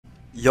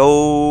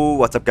Yo,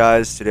 what's up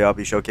guys? Today I'll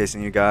be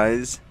showcasing you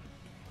guys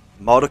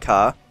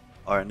Madoka,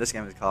 or in this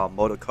game it's called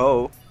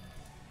Madoko.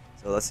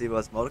 So let's see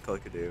what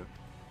Madoko could do.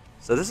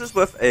 So this is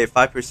with a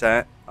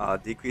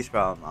 5% decrease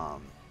from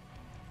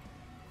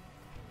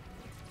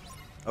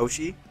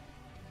Oshi.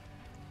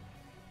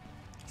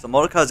 So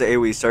Madoka is an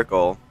AoE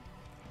circle.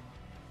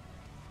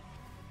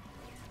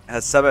 It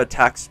has 7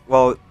 attacks.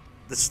 Well,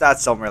 the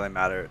stats don't really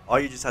matter. All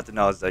you just have to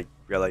know is like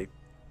really,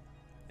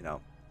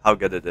 how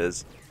good it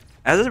is.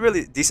 It has a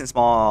really decent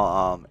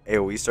small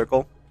AoE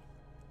circle.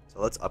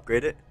 So let's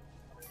upgrade it.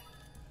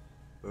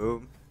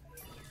 Boom.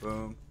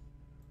 Boom.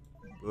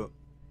 Boom.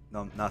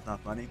 No, not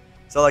enough money.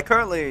 So like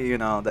currently,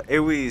 the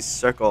AoE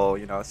circle,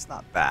 it's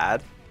not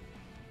bad.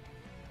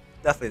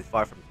 Definitely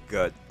far from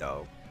good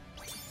though.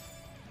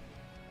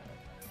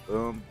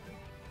 Boom.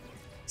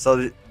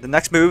 So the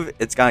next move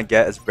it's gonna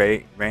get is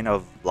Rain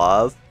of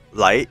Love,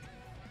 Light,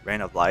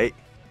 Rain of Light.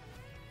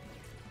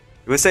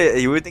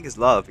 You would think it's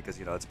love because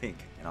it's pink,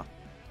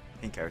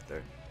 pink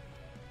character.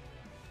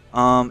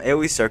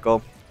 AoE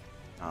circle,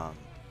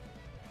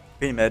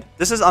 pretty mid.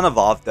 This is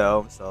unevolved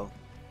though, so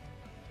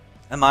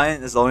and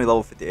mine is only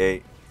level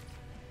 58.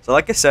 So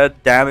like I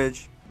said,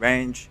 damage,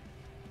 range,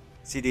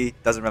 CD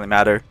doesn't really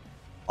matter.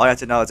 All you have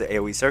to know is an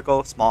AoE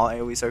circle, small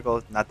AoE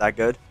circle, not that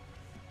good.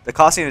 The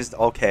costing is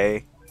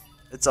okay.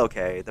 It's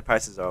okay. The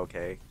prices are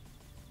okay.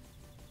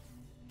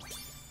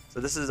 So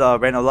this is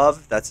Rain of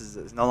Love. That's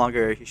no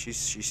longer she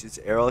shoots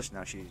arrows.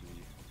 Now she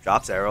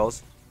drops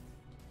arrows.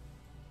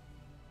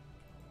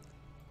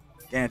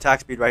 Gain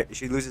attack speed right.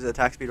 She loses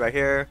attack speed right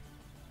here.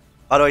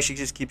 By the way, she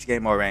just keeps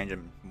getting more range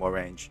and more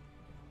range.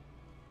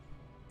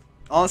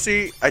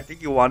 Honestly, I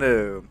think you want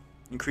to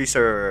increase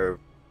her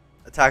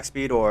attack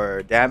speed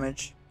or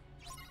damage.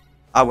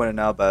 I wouldn't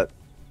know, but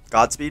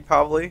Godspeed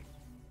probably.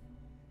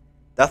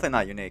 Definitely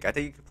not unique. I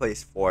think you could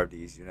place 4 of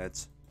these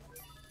units.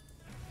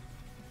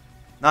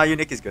 Nah,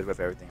 unique is good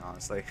with everything,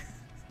 honestly.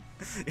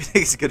 Unique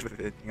is good with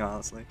everything,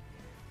 honestly.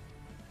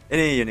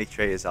 Any unique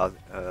trait is not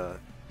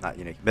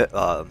unique.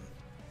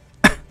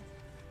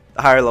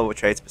 The higher level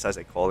traits, besides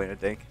like calling, I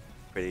think,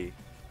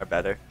 are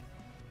better.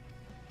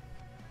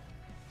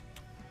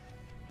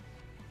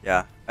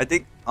 Yeah, I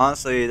think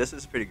honestly this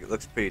is pretty good.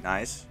 Looks pretty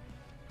nice.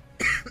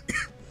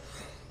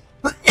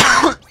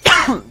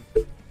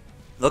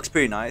 Looks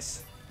pretty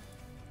nice.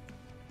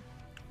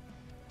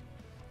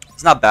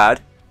 It's not bad.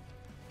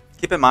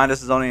 Keep in mind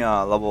this is only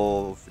a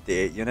level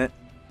 58 unit.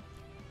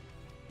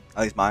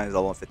 At least mine is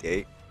level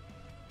 58.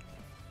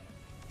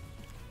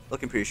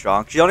 Looking pretty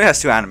strong. She only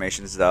has 2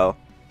 animations though.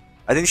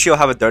 I think she'll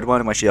have a 3rd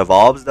one when she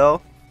evolves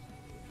though.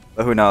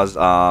 But who knows?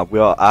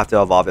 We'll have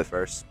to evolve it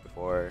first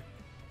before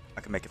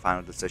I can make a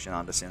final decision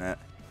on this unit.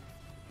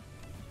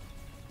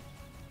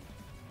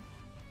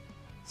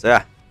 So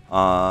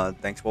yeah,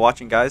 thanks for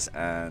watching guys,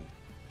 and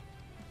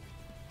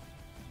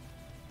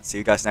see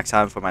you guys next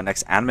time for my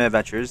next anime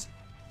adventures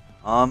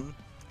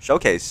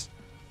showcase.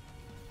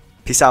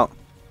 Peace out.